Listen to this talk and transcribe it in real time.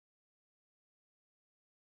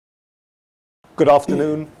Good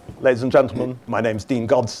afternoon, ladies and gentlemen. My name is Dean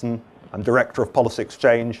Godson. I'm Director of Policy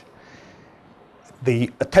Exchange. The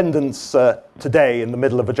attendance today in the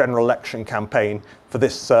middle of a general election campaign for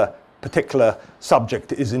this particular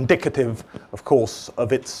subject is indicative, of course,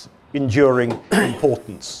 of its enduring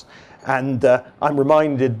importance. And I'm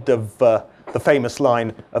reminded of the famous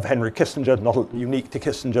line of Henry Kissinger, not unique to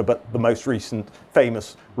Kissinger, but the most recent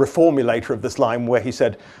famous reformulator of this line, where he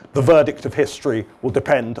said, "The verdict of history will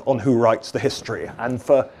depend on who writes the history." And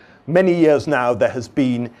for many years now, there has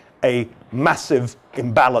been a massive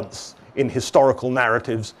imbalance in historical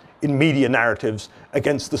narratives, in media narratives,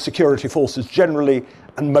 against the security forces generally,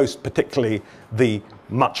 and most particularly the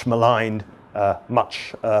much maligned,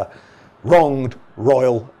 much wronged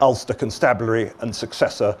Royal Ulster Constabulary and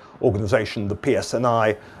successor organisation, the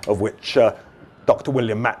PSNI, of which Dr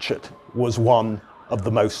William Matchett was one of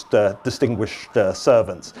the most distinguished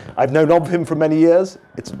servants. I've known of him for many years.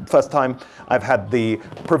 It's the first time I've had the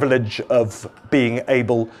privilege of being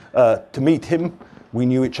able to meet him. We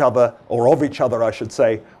knew each other, or of each other, I should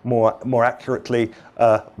say, more accurately,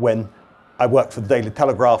 when I worked for the Daily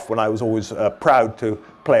Telegraph, when I was always proud to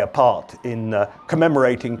play a part in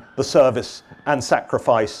commemorating the service and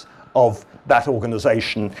sacrifice of that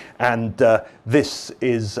organisation. And this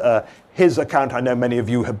is his account. I know many of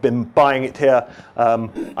you have been buying it here.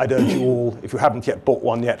 I'd urge you all, if you haven't yet bought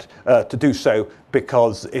one yet, to do so,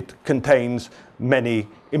 because it contains many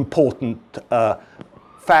important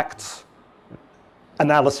facts,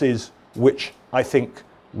 analyses, which I think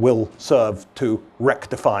will serve to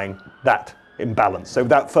rectifying that imbalance. So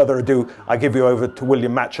without further ado, I give you over to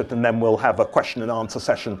William Matchett, and then we'll have a question and answer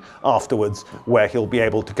session afterwards where he'll be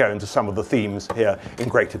able to go into some of the themes here in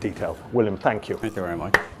greater detail. William, thank you. Thank you very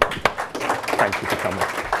much. Thank you for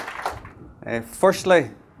coming.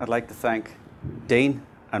 Firstly, I'd like to thank Dean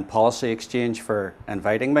and Policy Exchange for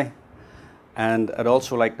inviting me. And I'd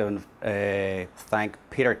also like to thank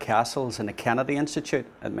Peter Castles and the Kennedy Institute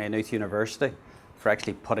at Maynooth University for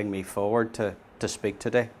actually putting me forward to speak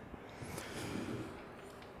today.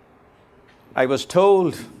 I was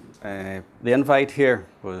told the invite here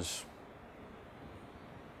was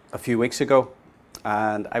a few weeks ago,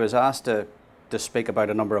 and I was asked to speak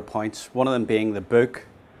about a number of points, one of them being the book,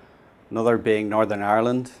 another being Northern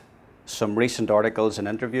Ireland, some recent articles and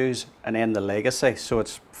interviews, and then the legacy. So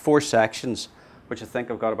it's 4 sections, which I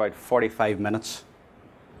think I've got about 45 minutes,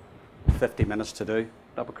 50 minutes to do. Is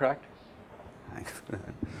that correct?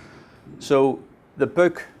 So the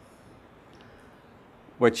book,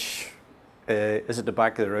 which is at the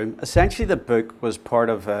back of the room, essentially the book was part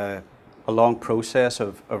of a long process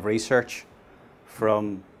of research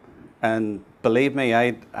and believe me,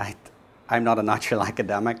 I'm not a natural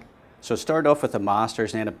academic. So it started off with a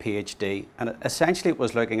master's and then a PhD, and essentially it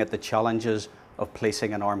was looking at the challenges of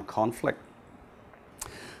policing an armed conflict.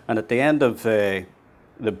 And at the end of the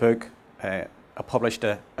book, I published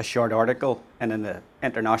a short article in an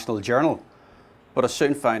international journal, but I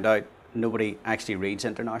soon found out nobody actually reads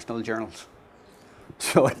international journals.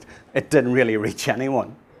 So it didn't really reach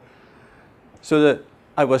anyone. So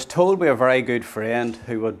I was told by a very good friend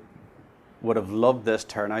who would have loved this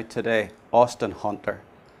turnout today, Austin Hunter.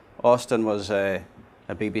 Austin was a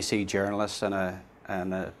BBC journalist and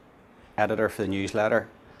an editor for the newsletter,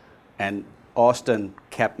 and Austin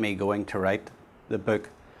kept me going to write the book,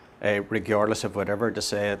 regardless of whatever to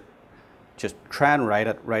say it. Just try and write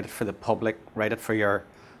it for the public, write it for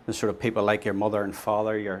the sort of people like your mother and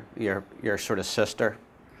father, your sort of sister.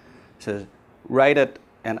 So write it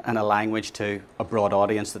in a language to a broad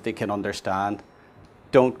audience that they can understand.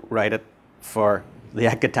 Don't write it for the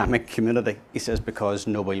academic community, he says, because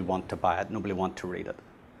nobody will want to buy it, nobody will want to read it.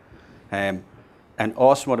 And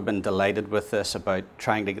Austin would have been delighted with this about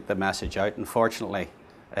trying to get the message out. Unfortunately,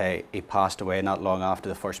 he passed away not long after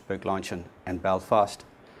the first book launch in Belfast.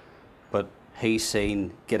 But he's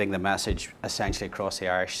seen getting the message essentially across the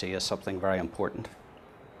Irish Sea as something very important.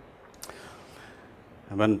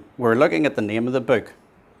 And when we're looking at the name of the book,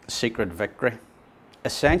 Secret Victory,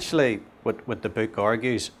 essentially what the book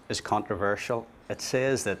argues is controversial. It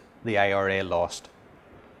says that the IRA lost.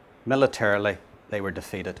 Militarily, they were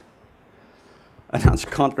defeated. And that's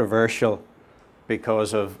controversial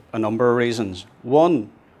because of a number of reasons.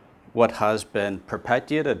 One, what has been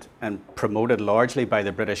perpetuated and promoted largely by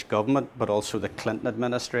the British government, but also the Clinton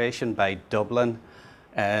administration, by Dublin,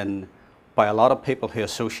 and by a lot of people who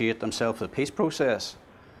associate themselves with the peace process,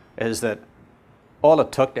 is that all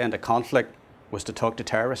it took to end a conflict was to talk to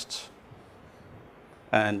terrorists.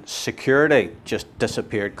 And security just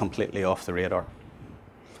disappeared completely off the radar.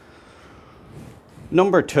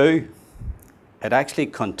 Number two, it actually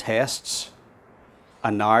contests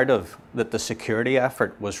a narrative that the security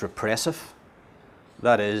effort was repressive.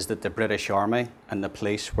 That is, that the British Army and the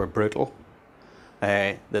police were brutal,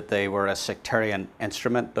 that they were a sectarian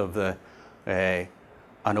instrument of an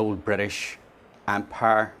old British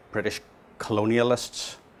empire, British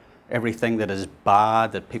colonialists. Everything that is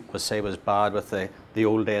bad, that people would say was bad with the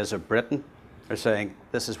old days of Britain, they're saying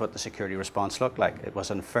this is what the security response looked like. It was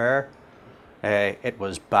unfair, it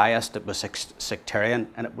was biased, it was sectarian,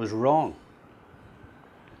 and it was wrong.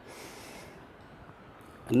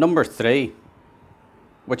 And number 3,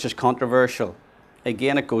 which is controversial,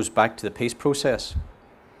 again it goes back to the peace process.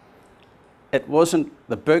 It wasn't,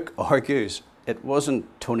 the book argues, it wasn't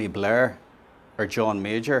Tony Blair or John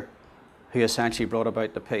Major who essentially brought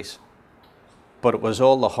about the peace, but it was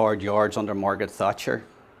all the hard yards under Margaret Thatcher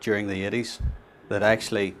during the 80s that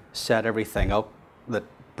actually set everything up, that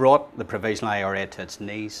brought the provisional IRA to its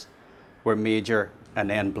knees, where Major and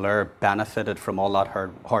then Blair benefited from all that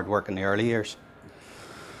hard work in the early years.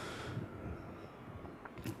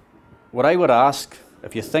 What I would ask,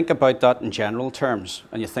 if you think about that in general terms,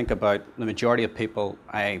 and you think about the majority of people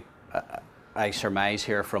I surmise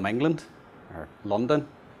here from England or London,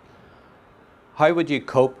 how would you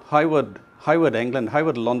cope? How would England, how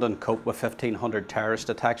would London cope with 1,500 terrorist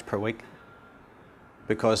attacks per week?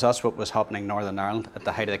 Because that's what was happening in Northern Ireland at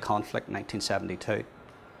the height of the conflict in 1972.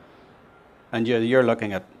 And you're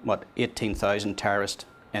looking at, what, 18,000 terrorist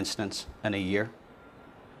incidents in a year.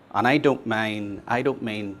 And I don't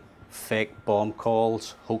mean fake bomb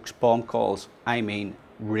calls, hoax bomb calls. I mean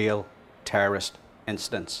real terrorist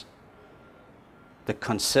incidents. The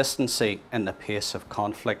consistency in the pace of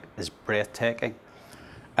conflict is breathtaking.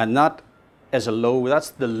 And that is that's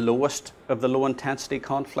the lowest of the low intensity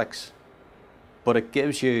conflicts. But it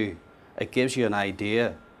gives you an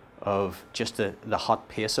idea of just the hot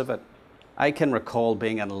pace of it. I can recall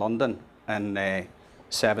being in London in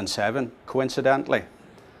 7/7, coincidentally.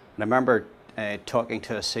 And I remember talking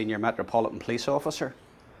to a senior Metropolitan Police officer.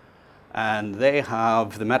 And they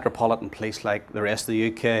have the Metropolitan Police, like the rest of the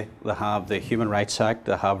UK, they have the Human Rights Act,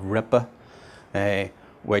 they have RIPA,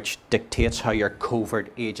 which dictates how your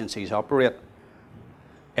covert agencies operate.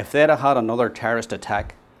 If they'd have had another terrorist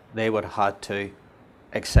attack, they would have had to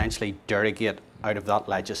essentially derogate out of that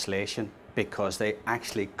legislation because they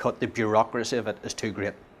actually cut the bureaucracy of it is too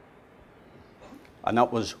great. And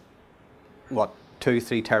that was, what,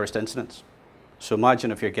 2-3 terrorist incidents. So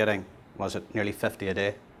imagine if you're getting, was it nearly 50 a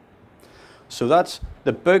day? So that's,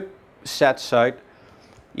 the book sets out,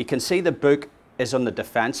 you can see the book is on the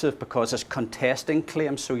defensive because it's contesting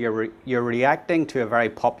claims, so you're reacting to a very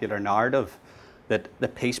popular narrative that the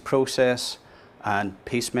peace process and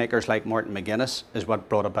peacemakers like Martin McGuinness is what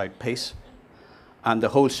brought about peace. And the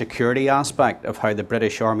whole security aspect of how the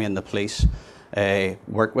British Army and the police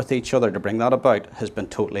work with each other to bring that about has been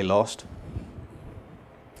totally lost.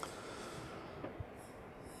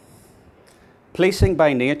 Policing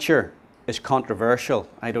by nature is controversial.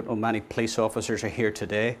 I don't know many police officers are here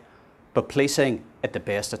today, but policing at the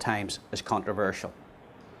best of times is controversial.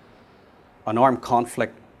 An armed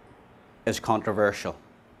conflict is controversial.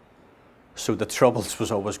 So the Troubles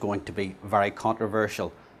was always going to be very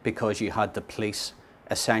controversial because you had the police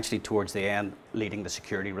essentially towards the end leading the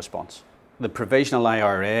security response. The provisional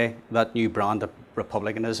IRA, that new brand of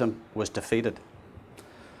republicanism, was defeated.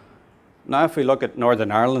 Now if we look at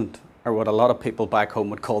Northern Ireland, or what a lot of people back home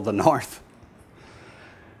would call the North,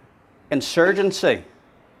 insurgency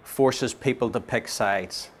forces people to pick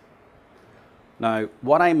sides. Now,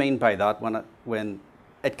 what I mean by that, when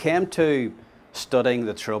it came to studying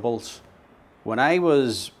the Troubles, when I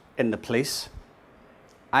was in the police,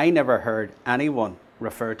 I never heard anyone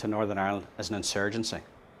refer to Northern Ireland as an insurgency.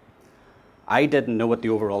 I didn't know what the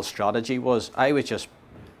overall strategy was. I was just,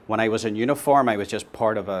 when I was in uniform, I was just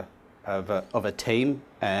part of a team,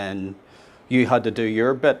 and you had to do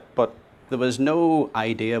your bit, but there was no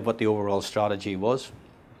idea of what the overall strategy was.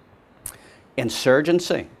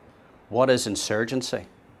 Insurgency. What is insurgency?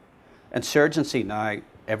 Insurgency now,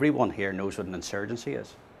 everyone here knows what an insurgency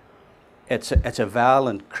is. It's a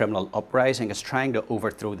violent criminal uprising. It's trying to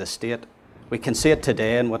overthrow the state. We can see it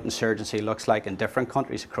today in what insurgency looks like in different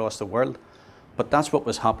countries across the world, but that's what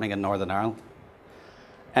was happening in Northern Ireland.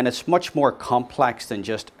 And it's much more complex than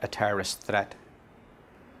just a terrorist threat.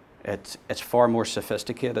 It's far more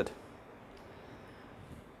sophisticated.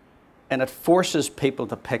 And it forces people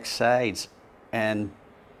to pick sides. And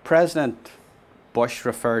President Bush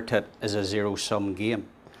referred to it as a zero-sum game.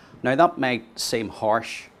 Now that might seem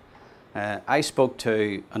harsh. I spoke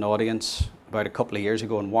to an audience about a couple of years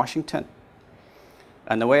ago in Washington.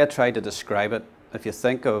 And the way I tried to describe it, if you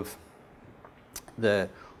think of the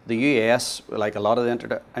The US, like a lot of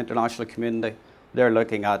the international community, they're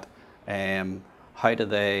looking at how do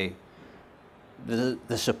they,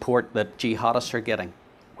 the support that jihadists are getting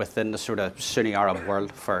within the sort of Sunni Arab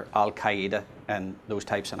world for Al-Qaeda and those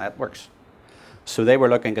types of networks. So they were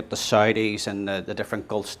looking at the Saudis and the different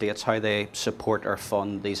Gulf states, how they support or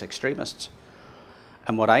fund these extremists.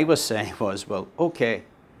 And what I was saying was, well, okay,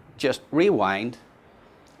 just rewind.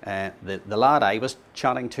 The lad I was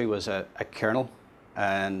chatting to was a colonel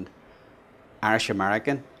and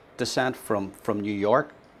Irish-American descent from New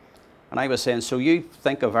York. And I was saying, so you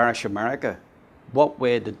think of Irish America, what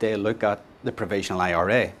way did they look at the provisional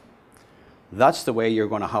IRA? That's the way you're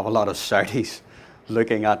going to have a lot of Saudis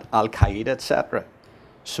looking at Al-Qaeda, etc.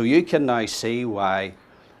 So you can now see why,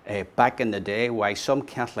 back in the day, why some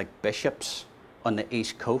Catholic bishops on the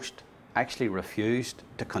East Coast actually refused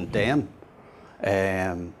to condemn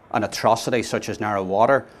an atrocity such as Narrow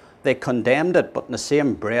Water. They condemned it, but in the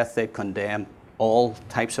same breath they condemned all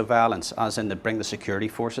types of violence, as in to bring the security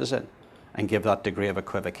forces in and give that degree of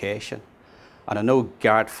equivocation. And I know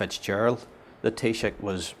Garrett Fitzgerald, the Taoiseach,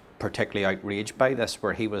 was particularly outraged by this,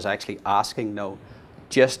 where he was actually asking, no,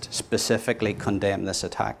 just specifically condemn this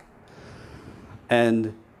attack.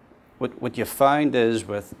 And what you found is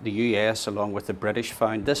with the US, along with the British,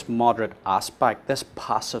 found this moderate aspect, this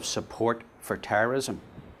passive support for terrorism,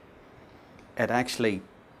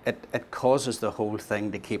 it causes the whole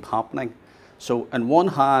thing to keep happening. So on one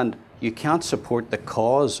hand, you can't support the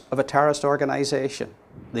cause of a terrorist organisation,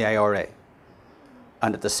 the IRA,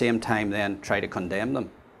 and at the same time then try to condemn them.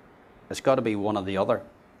 It's got to be one or the other,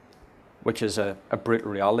 which is a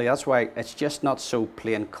brutal reality. That's why it's just not so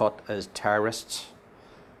plain cut as terrorists.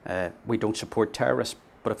 We don't support terrorists,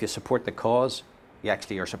 but if you support the cause, you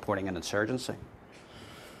actually are supporting an insurgency.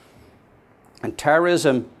 And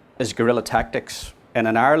terrorism is guerrilla tactics. And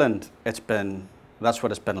in Ireland, that's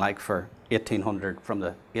what it's been like for 1800, from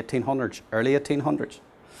the 1800s, early 1800s.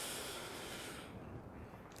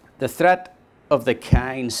 The threat of the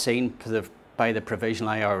kind seen by the provisional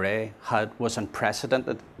IRA was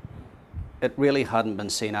unprecedented. It really hadn't been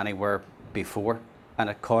seen anywhere before, and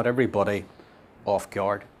it caught everybody off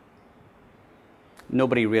guard.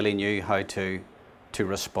 Nobody really knew how to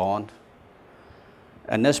respond.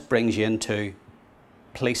 And this brings you into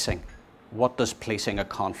policing. What does policing a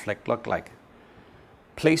conflict look like?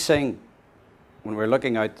 Policing, when we're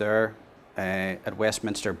looking out there at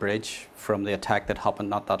Westminster Bridge from the attack that happened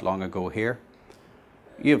not that long ago here,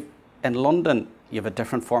 in London, you have a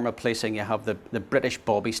different form of policing. You have the British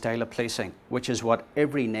Bobby style of policing, which is what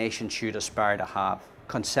every nation should aspire to have.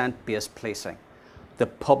 Consent-based policing. The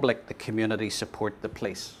public, the community support the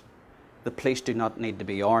police. The police do not need to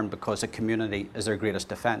be armed because the community is their greatest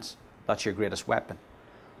defence. That's your greatest weapon.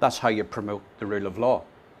 That's how you promote the rule of law.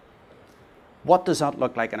 What does that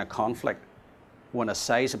look like in a conflict when a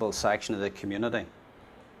sizable section of the community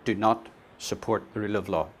do not support the rule of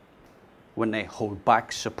law? When they hold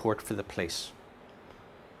back support for the police?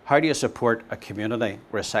 How do you support a community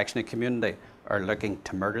where a section of community are looking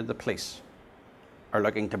to murder the police, are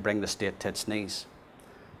looking to bring the state to its knees?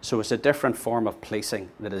 So it's a different form of policing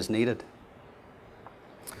that is needed.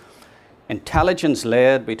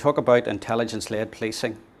 Intelligence-led, we talk about intelligence-led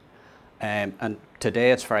policing, and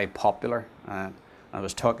today it's very popular. I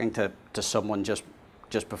was talking to someone just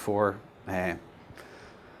before I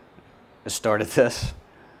started this,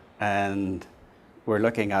 and we're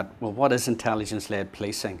looking at, well, what is intelligence-led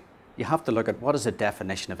policing? You have to look at what is the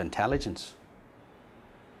definition of intelligence.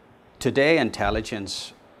 Today,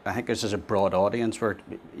 intelligence, I think this is a broad audience, where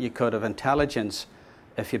you could have intelligence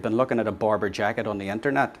if you've been looking at a Barber jacket on the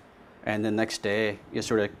internet, and the next day you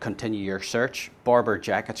sort of continue your search, Barber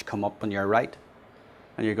jackets come up on your right,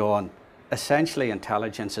 and you're going, essentially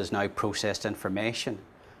intelligence is now processed information.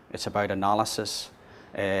 It's about analysis.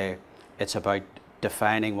 It's about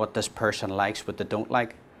defining what this person likes, what they don't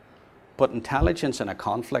like. But intelligence in a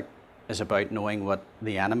conflict is about knowing what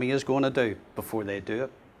the enemy is going to do before they do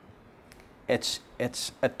it.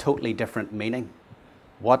 It's a totally different meaning.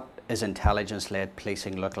 What is intelligence-led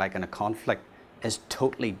policing look like in a conflict is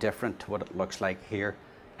totally different to what it looks like here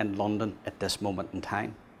in London at this moment in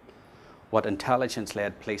time. What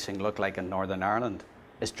intelligence-led policing look like in Northern Ireland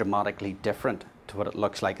is dramatically different to what it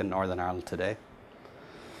looks like in Northern Ireland today.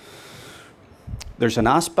 There's an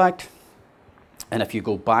aspect, and if you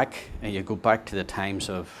go back, to the times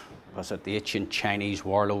of, was it the ancient Chinese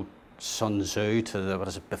warlord Sun Tzu to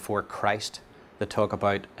the, before Christ, that talk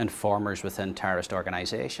about informers within terrorist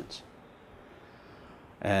organisations.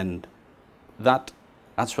 And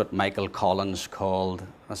that's what Michael Collins called,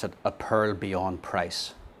 a pearl beyond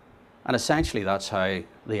price. And essentially that's how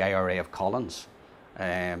the IRA of Collins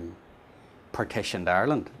partitioned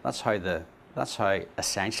Ireland. That's how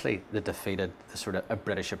essentially they defeated the sort of a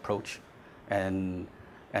British approach in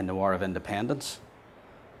the War of Independence.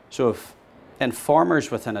 So if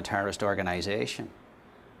informers within a terrorist organisation,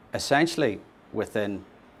 essentially within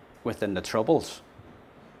the Troubles,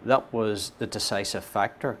 that was the decisive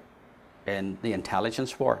factor in the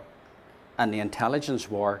intelligence war. And the intelligence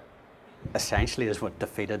war essentially is what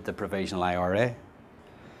defeated the provisional IRA.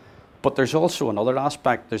 But there's also another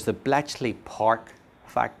aspect. There's the Bletchley Park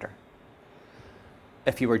factor.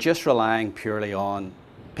 If you were just relying purely on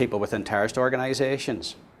people within terrorist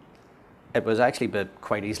organisations, it was actually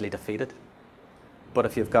quite easily defeated. But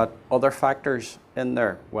if you've got other factors in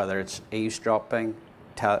there, whether it's eavesdropping,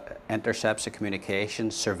 intercepts of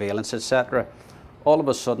communications, surveillance, etc., all of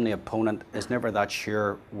a sudden the opponent is never that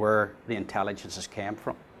sure where the intelligences came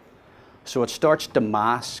from. So it starts to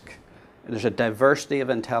mask. There's a diversity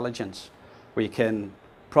of intelligence where you can,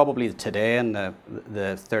 probably today in the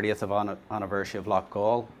 30th anniversary of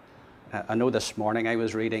Loughgall, I know this morning I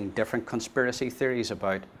was reading different conspiracy theories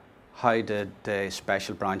about how did the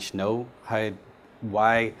special branch know,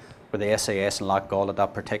 why were the SAS in Loughgall at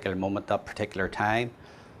that particular moment, that particular time.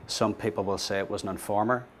 Some people will say it was an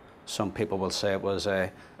informer. Some people will say it was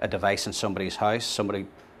a device in somebody's house. Somebody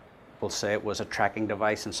will say it was a tracking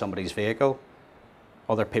device in somebody's vehicle.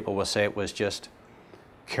 Other people will say it was just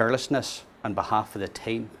carelessness on behalf of the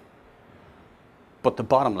team. But the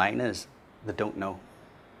bottom line is they don't know.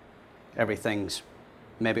 Everything's,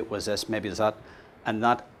 maybe it was this, maybe it's that. And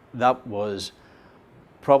that was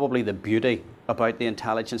probably the beauty about the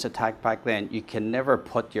intelligence attack back then. You can never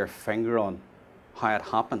put your finger on how it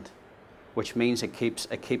happened, which means it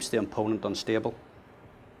keeps the opponent unstable.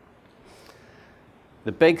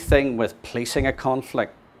 The big thing with policing a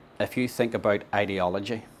conflict, if you think about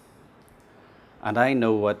ideology, and I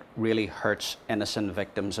know what really hurts innocent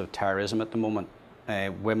victims of terrorism at the moment,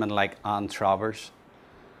 women like Anne Travers.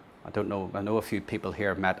 I know a few people here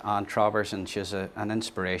have met Anne Travers, and she's an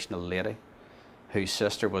inspirational lady whose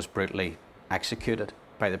sister was brutally executed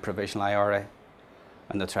by the provisional IRA,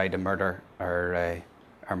 and they tried to murder her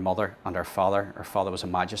mother and her father. Her father was a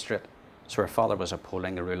magistrate, so her father was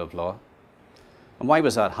upholding the rule of law. And why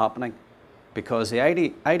was that happening? Because the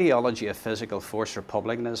ideology of physical force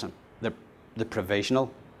republicanism, the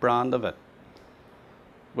provisional brand of it,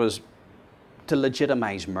 was to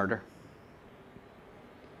legitimize murder.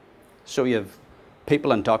 So you have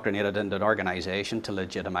people indoctrinated into an organisation to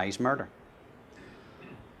legitimize murder.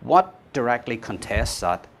 What directly contests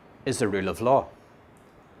that is the rule of law.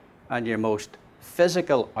 And your most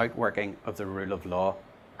physical outworking of the rule of law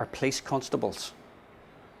are police constables,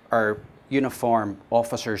 are uniform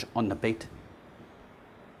officers on the beat.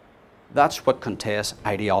 That's what contests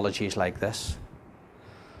ideologies like this.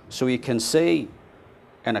 So you can see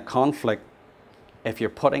in a conflict, if you're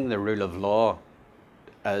putting the rule of law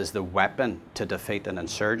as the weapon to defeat an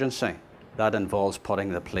insurgency, that involves putting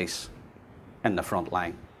the police in the front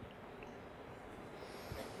line.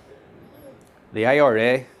 The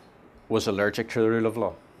IRA was allergic to the rule of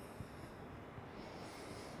law,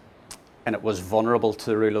 and it was vulnerable to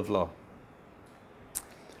the rule of law.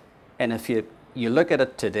 And if you look at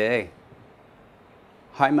it today,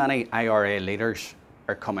 how many IRA leaders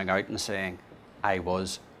are coming out and saying, I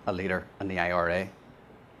was a leader in the IRA?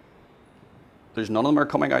 There's none of them are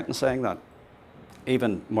coming out and saying that.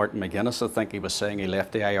 Even Martin McGuinness, I think he was saying he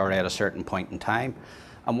left the IRA at a certain point in time.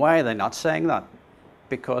 And why are they not saying that?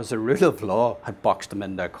 Because the rule of law had boxed them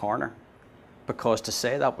into a corner. Because to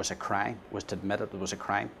say that was a crime was to admit it was a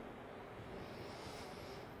crime.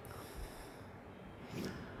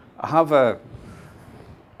 I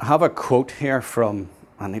have a quote here from,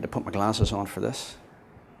 I need to put my glasses on for this.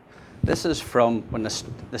 This is from when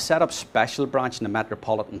they set up special branch in the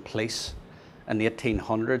Metropolitan Police in the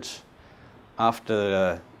 1800s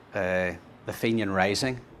after the Fenian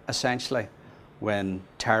Rising, essentially, when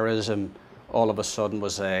terrorism all of a sudden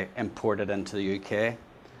was imported into the UK.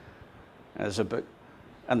 As a book,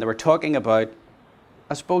 and they were talking about,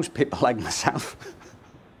 I suppose, people like myself.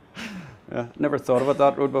 Never thought about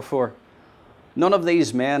that road before. None of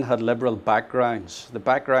these men had liberal backgrounds. The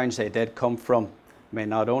backgrounds they did come from may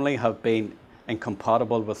not only have been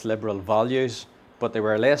incompatible with liberal values, but they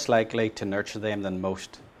were less likely to nurture them than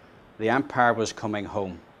most. The empire was coming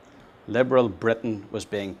home. Liberal Britain was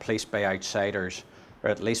being policed by outsiders, or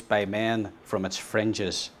at least by men from its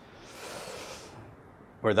fringes,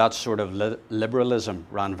 where that sort of liberalism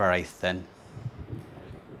ran very thin.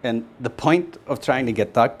 And the point of trying to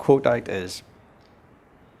get that quote out is,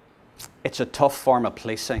 it's a tough form of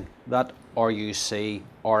policing. That RUC,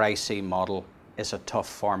 RIC model is a tough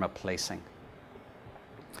form of policing.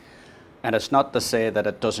 And it's not to say that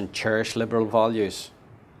it doesn't cherish liberal values,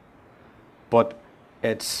 but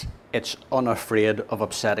it's unafraid of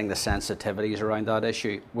upsetting the sensitivities around that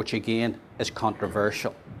issue, which again is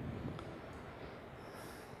controversial.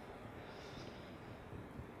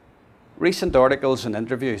 Recent articles and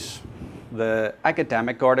interviews. The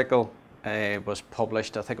academic article was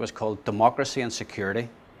published, I think it was called Democracy and Security,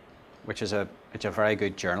 which is it's a very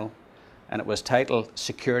good journal, and it was titled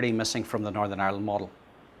Security Missing from the Northern Ireland Model.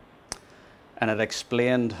 And it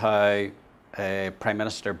explained how Prime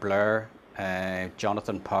Minister Blair,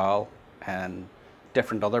 Jonathan Powell and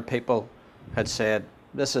different other people had said,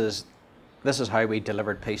 this is how we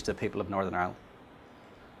delivered peace to the people of Northern Ireland.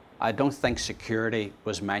 I don't think security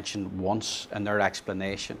was mentioned once in their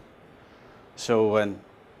explanation. So when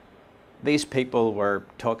these people were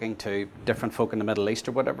talking to different folk in the Middle East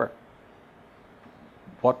or whatever,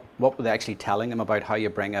 what were they actually telling them about how you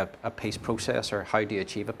bring a peace process, or how do you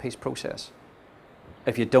achieve a peace process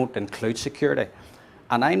if you don't include security?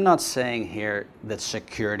 And I'm not saying here that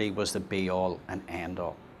security was the be-all and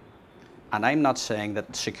end-all. And I'm not saying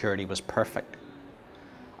that security was perfect.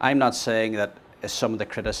 I'm not saying that some of the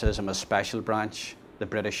criticism of Special Branch, the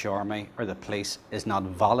British Army or the police is not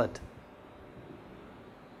valid.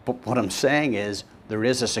 But what I'm saying is there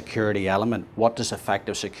is a security element. What does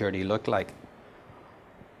effective security look like?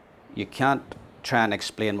 You can't try and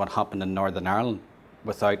explain what happened in Northern Ireland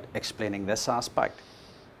without explaining this aspect.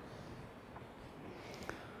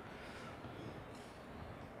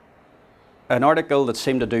 An article that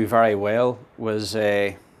seemed to do very well was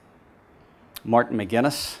Martin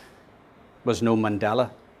McGuinness was no Mandela.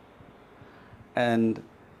 And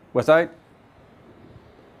without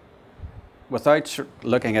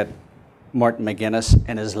looking at Martin McGuinness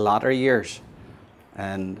in his latter years,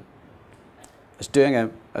 and I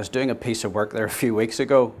was doing a piece of work there a few weeks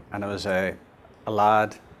ago, and it was a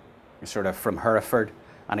lad sort of from Hereford,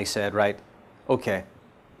 and he said, right, okay,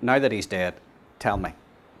 now that he's dead, tell me,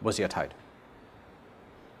 was he a tout?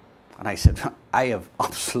 And I said,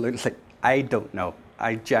 I don't know.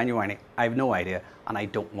 I have no idea, and I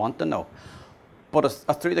don't want to know. But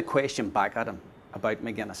I threw the question back at him about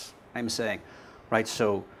McGuinness. I'm saying, right,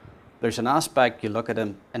 so there's an aspect, you look at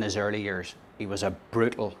him in his early years, he was a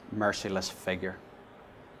brutal, merciless figure.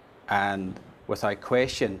 And without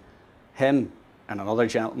question, him and another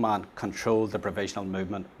gentleman controlled the provisional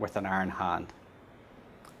movement with an iron hand.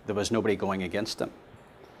 There was nobody going against him.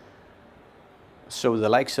 So the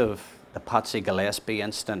likes of the Patsy Gillespie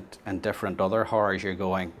incident and different other horrors, you're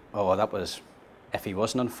going, oh, that was, if he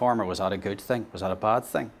was an informer, was that a good thing? Was that a bad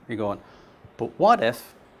thing? You're going, but what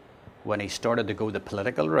if, when he started to go the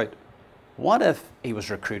political route, what if he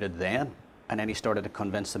was recruited then, and then he started to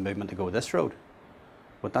convince the movement to go this road?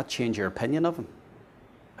 Would that change your opinion of him,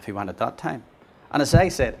 if he went at that time? And as I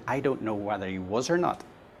said, I don't know whether he was or not.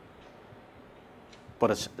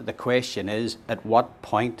 But the question is, at what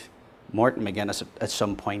point Martin McGuinness at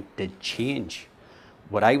some point did change.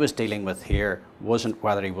 What I was dealing with here wasn't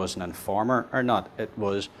whether he was an informer or not. It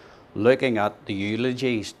was looking at the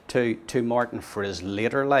eulogies to Martin for his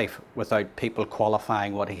later life without people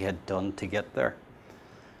qualifying what he had done to get there.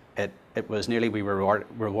 It was nearly we were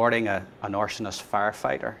rewarding an arsonist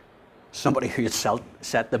firefighter, somebody who had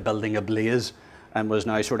set the building ablaze and was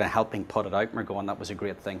now sort of helping put it out, and we're going, that was a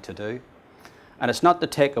great thing to do. And it's not to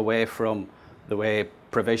take away from the way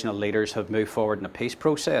provisional leaders have moved forward in the peace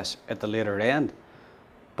process at the later end,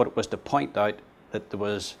 but it was to point out that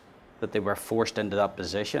they were forced into that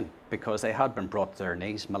position because they had been brought to their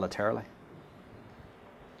knees militarily.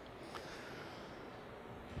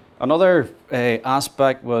 Another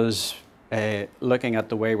aspect was looking at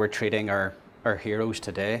the way we're treating our heroes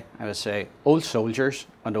today. I would say old soldiers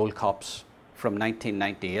and old cops from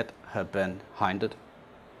 1998 have been hounded.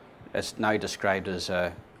 It's now described as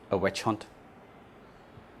a witch hunt.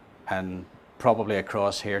 And probably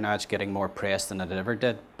across here now it's getting more press than it ever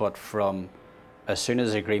did, but from as soon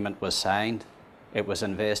as the agreement was signed, it was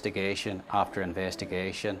investigation after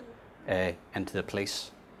investigation into the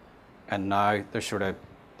police. And now they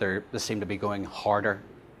seem to be going harder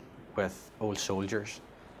with old soldiers.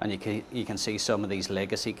 And you can see some of these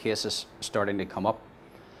legacy cases starting to come up.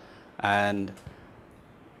 And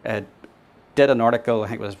it did an article, I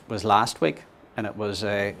think it was last week, and it was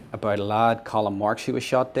about a lad, Colin Marks, who was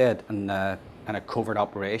shot dead in a covert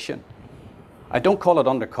operation. I don't call it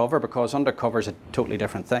undercover because undercover is a totally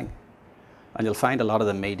different thing. And you'll find a lot of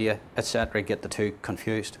the media, etc., get the two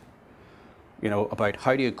confused. You know, about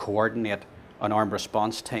how do you coordinate an armed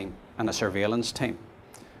response team and a surveillance team,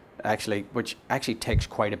 which actually takes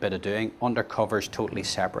quite a bit of doing. Undercover is totally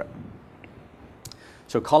separate.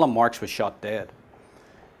 So Colin Marks was shot dead,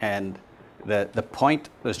 and The point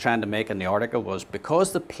I was trying to make in the article was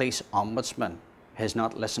because the police ombudsman has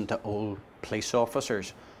not listened to old police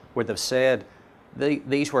officers where they've said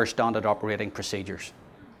these were standard operating procedures.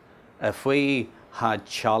 If we had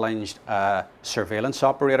challenged a surveillance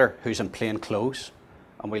operator who's in plain clothes,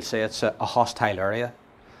 and we'll say it's a hostile area,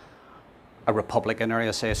 a Republican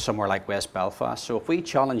area, say somewhere like West Belfast, so if we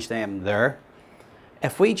challenge them there,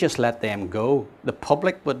 if we just let them go, the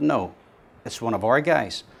public would know it's one of our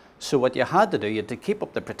guys. So what you had to do, you had to keep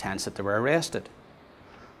up the pretense that they were arrested.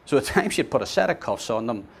 So at times you'd put a set of cuffs on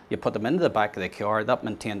them, you put them into the back of the car, that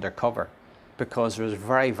maintained their cover, because there was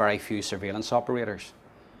very, very few surveillance operators.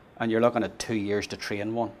 And you're looking at 2 years to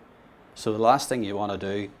train one. So the last thing you want to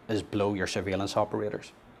do is blow your surveillance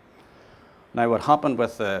operators. Now what happened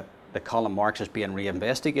with the Colin Marks is being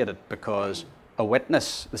reinvestigated because a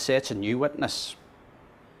witness, they say it's a new witness,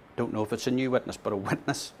 don't know if it's a new witness, but a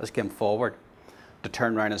witness has come forward to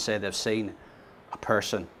turn around and say they've seen a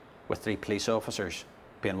person with 3 police officers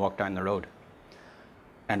being walked down the road.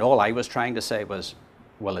 And all I was trying to say was,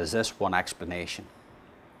 well, is this one explanation?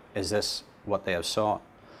 Is this what they have saw?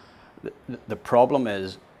 The problem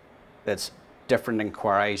is that different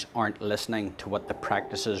inquiries aren't listening to what the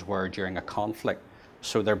practices were during a conflict.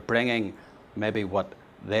 So they're bringing maybe what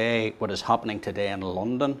is happening today in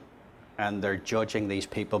London, and they're judging these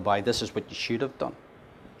people by this is what you should have done.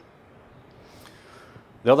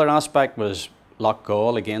 The other aspect was Loch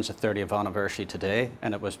Gaul, against the 30th anniversary today,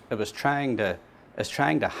 and it was trying to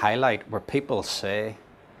highlight where people say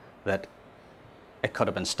that it could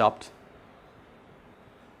have been stopped,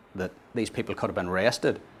 that these people could have been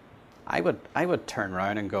arrested. I would turn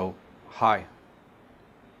around and go, how?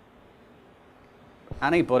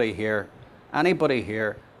 Anybody here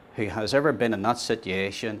who has ever been in that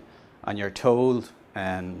situation, and you're told,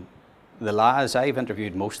 and the lads, I've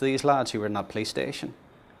interviewed most of these lads who were in that police station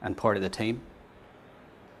and part of the team,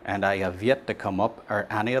 and I have yet to come up, or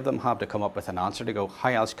any of them have to come up with an answer to go, how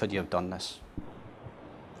else could you have done this?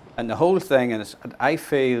 And the whole thing is, I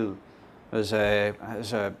feel there's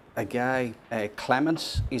a guy,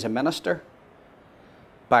 Clements, he's a minister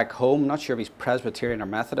back home, not sure if he's Presbyterian or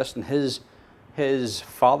Methodist, and his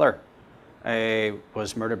father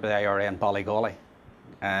was murdered by the IRA in Ballygolly,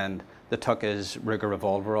 and they took his Ruger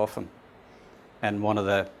revolver off him, and one of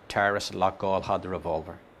the terrorists at Loch Gaul had the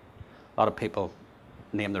revolver. A lot of people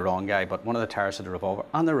name the wrong guy, but one of the terrorists had the revolver,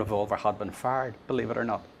 and the revolver had been fired, believe it or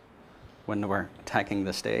not, when they were attacking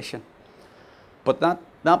the station. But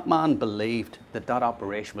that man believed that that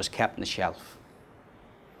operation was kept on the shelf.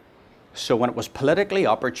 So when it was politically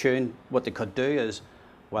opportune, what they could do is,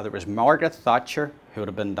 whether it was Margaret Thatcher, who would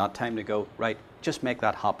have been that time to go, right, just make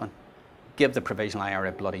that happen, give the Provisional IRA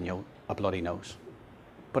a bloody nose.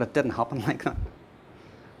 But it didn't happen like that.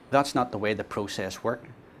 That's not the way the process worked.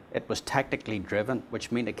 It was tactically driven,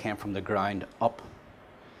 which means it came from the ground up.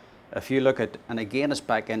 If you look at, and again it's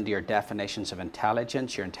back into your definitions of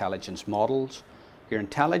intelligence, your intelligence models. Your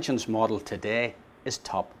intelligence model today is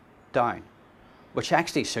top down, which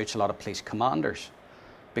actually suits a lot of police commanders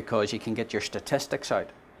because you can get your statistics out.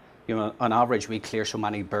 You know, on average we clear so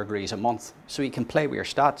many burglaries a month, so you can play with your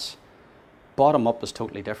stats. Bottom up is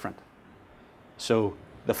totally different. So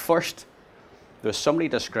there's somebody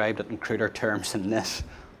described it in cruder terms than this,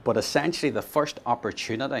 but essentially the first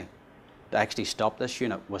opportunity to actually stop this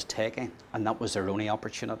unit was taken, and that was their only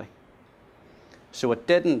opportunity. So it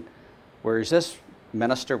didn't, whereas this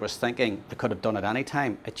minister was thinking they could have done it any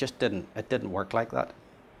time, it didn't work like that.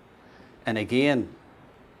 And again,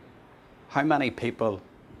 how many people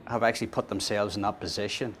have actually put themselves in that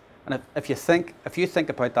position? And if you think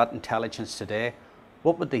about that intelligence today,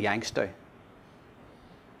 what would the Yanks do?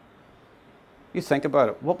 You think about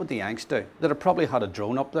it, what would the Yanks do? They'd have probably had a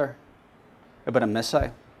drone up there, about a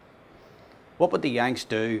missile. What would the Yanks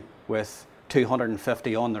do with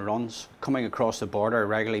 250 on the runs, coming across the border,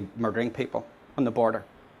 regularly murdering people on the border?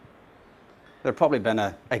 There'd probably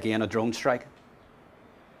been, again, a drone strike.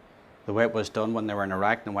 The way it was done when they were in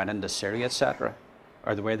Iraq and went into Syria, etc.,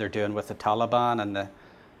 or the way they're doing with the Taliban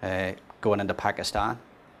and going into Pakistan.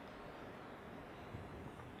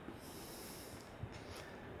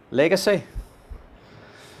 Legacy.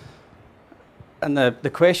 And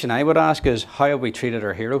the question I would ask is, how have we treated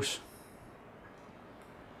our heroes?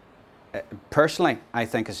 Personally, I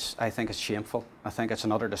think it's shameful. I think it's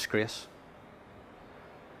an utter disgrace.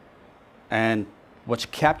 And what's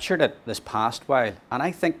captured it this past while, and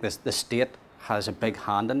I think the state has a big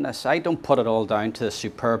hand in this. I don't put it all down to the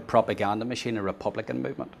superb propaganda machine of the Republican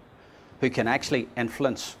movement, who can actually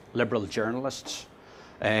influence liberal journalists,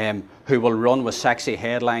 who will run with sexy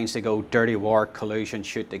headlines to go dirty war, collusion,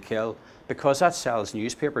 shoot to kill, because that sells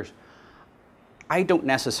newspapers. I don't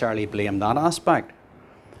necessarily blame that aspect.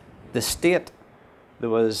 The state, there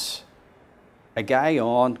was a guy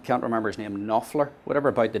on, can't remember his name, Knopfler, whatever,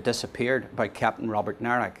 about that disappeared, about Captain Robert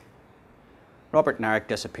Narek. Robert Narek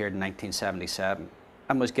disappeared in 1977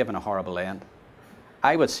 and was given a horrible end.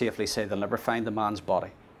 I would safely say they'll never find the man's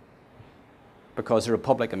body, because the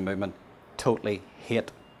Republican movement totally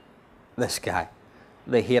hate this guy.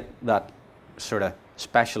 They hate that sort of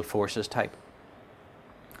special forces type.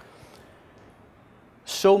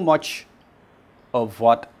 So much of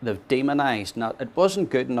what they've demonized, now it wasn't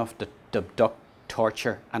good enough to abduct,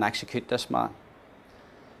 torture and execute this man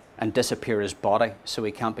and disappear his body so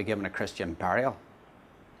he can't be given a Christian burial.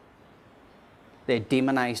 They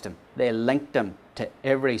demonized him. They linked him to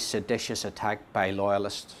every seditious attack by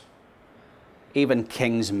loyalists. Even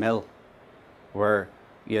King's Mill, where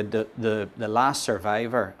you had the last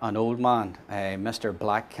survivor, an old man, Mr.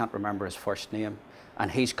 Black, can't remember his first name,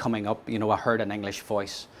 and he's coming up, you know, I heard an English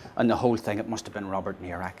voice, and the whole thing, it must have been Robert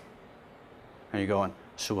Narek. And you're going,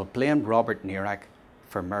 so we blamed Robert Narek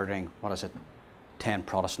for murdering, 10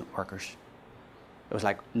 Protestant workers. It was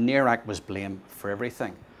like Narek was blamed for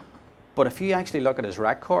everything. But if you actually look at his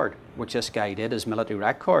record, which this guy did, his military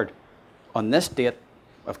record, on this date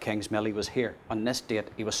of King's Mill he was here, on this date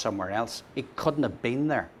he was somewhere else. He couldn't have been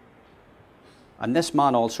there. And this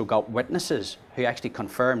man also got witnesses who actually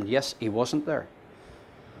confirmed, yes, he wasn't there.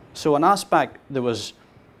 So in aspect, there was,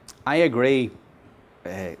 I agree,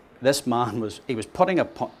 this man was putting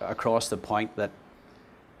across the point that,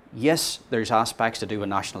 yes, there's aspects to do with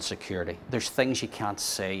national security. There's things you can't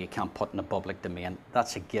say, you can't put in the public domain.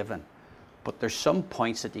 That's a given. But there's some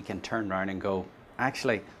points that you can turn around and go,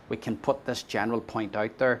 actually, we can put this general point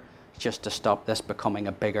out there just to stop this becoming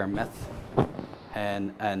a bigger myth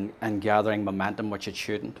and gathering momentum, which it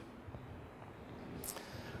shouldn't.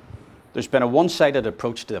 There's been a one-sided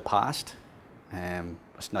approach to the past.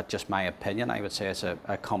 It's not just my opinion, I would say it's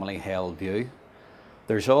a commonly held view.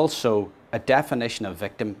 There's also a definition of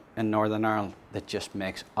victim in Northern Ireland that just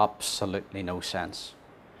makes absolutely no sense.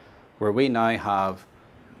 Where we now have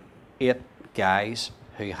 8 guys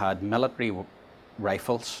who had military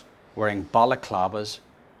rifles wearing balaclavas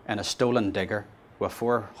and a stolen digger with a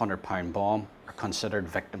 400-pound bomb are considered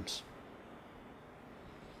victims.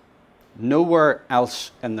 Nowhere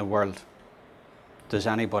else in the world does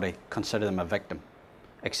anybody consider them a victim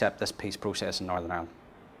except this peace process in Northern Ireland.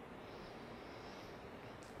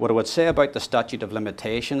 What I would say about the statute of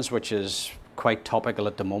limitations, which is quite topical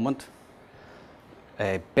at the moment,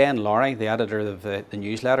 Ben Lowry, the editor of the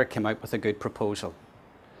newsletter, came out with a good proposal.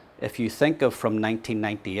 If you think of from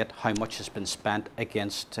 1998 how much has been spent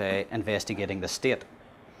against investigating the state,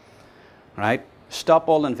 right? Stop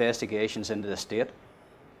all investigations into the state.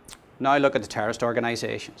 Now look at the terrorist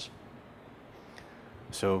organisations.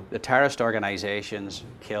 So the terrorist organisations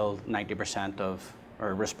killed 90% of,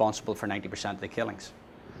 or responsible for 90% of the killings.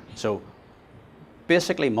 So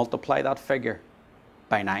basically multiply that figure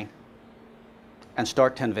by 9 and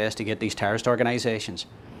start to investigate these terrorist organisations.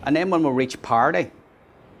 And then when we reach parity,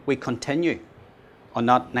 we continue on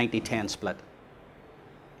that 90-10 split.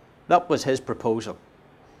 That was his proposal.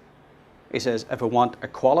 He says, if we want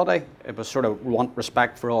equality, if we sort of want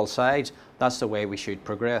respect for all sides, that's the way we should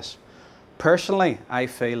progress. Personally, I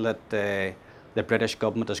feel that the British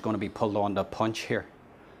government is going to be pulled on the punch here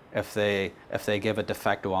if they give a de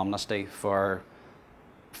facto amnesty for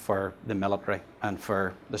the military and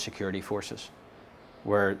for the security forces,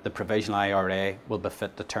 where the provisional IRA will be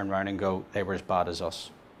fit to turn around and go, they were as bad as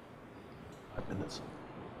us.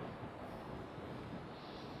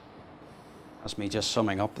 That's me just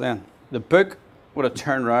summing up then. The book would have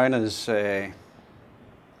turned around as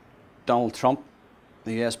Donald Trump,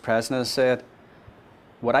 the US president, has said.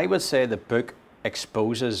 What I would say, the book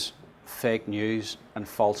exposes fake news and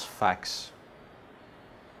false facts.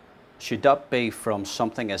 Should that be from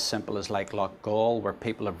something as simple as like Loch Gall, where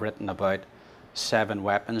people have written about 7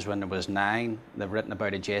 weapons when there was 9. They've written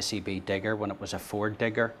about a JCB digger when it was a Ford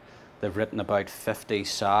digger. They've written about 50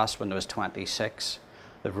 SAS when there was 26.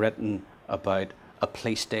 They've written about a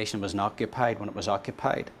police station was not occupied when it was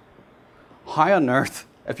occupied. How on earth,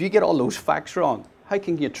 if you get all those facts wrong, how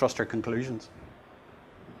can you trust her conclusions?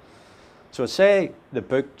 So I'd say the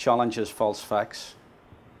book challenges false facts.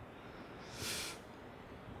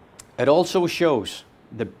 It also shows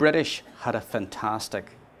the British had a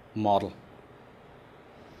fantastic model.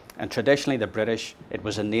 And traditionally the British, it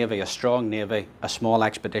was a navy, a strong navy, a small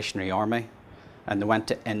expeditionary army, and they went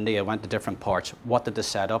to India, went to different parts. What did they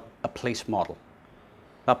set up? A police model.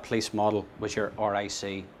 That police model was your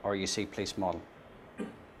RUC police model,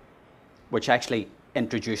 which actually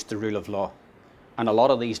introduced the rule of law And a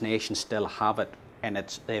lot of these nations still have it, and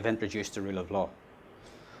they've introduced the rule of law.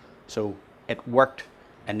 So it worked.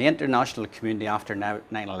 And the international community after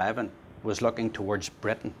 9/11 was looking towards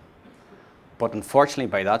Britain. But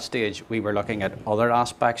unfortunately, by that stage, we were looking at other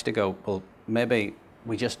aspects to go, well, maybe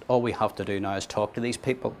all we have to do now is talk to these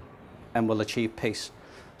people and we'll achieve peace.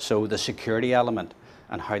 So the security element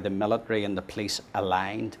and how the military and the police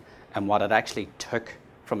aligned and what it actually took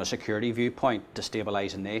from a security viewpoint to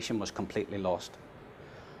stabilise a nation was completely lost.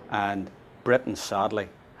 And Britain, sadly,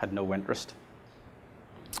 had no interest.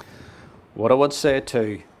 What I would say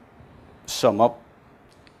to sum up,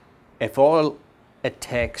 if all it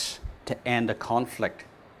takes to end a conflict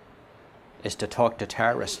is to talk to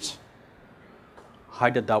terrorists, how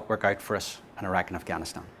did that work out for us in Iraq and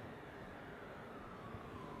Afghanistan?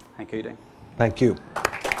 Thank you, Dean. Thank you.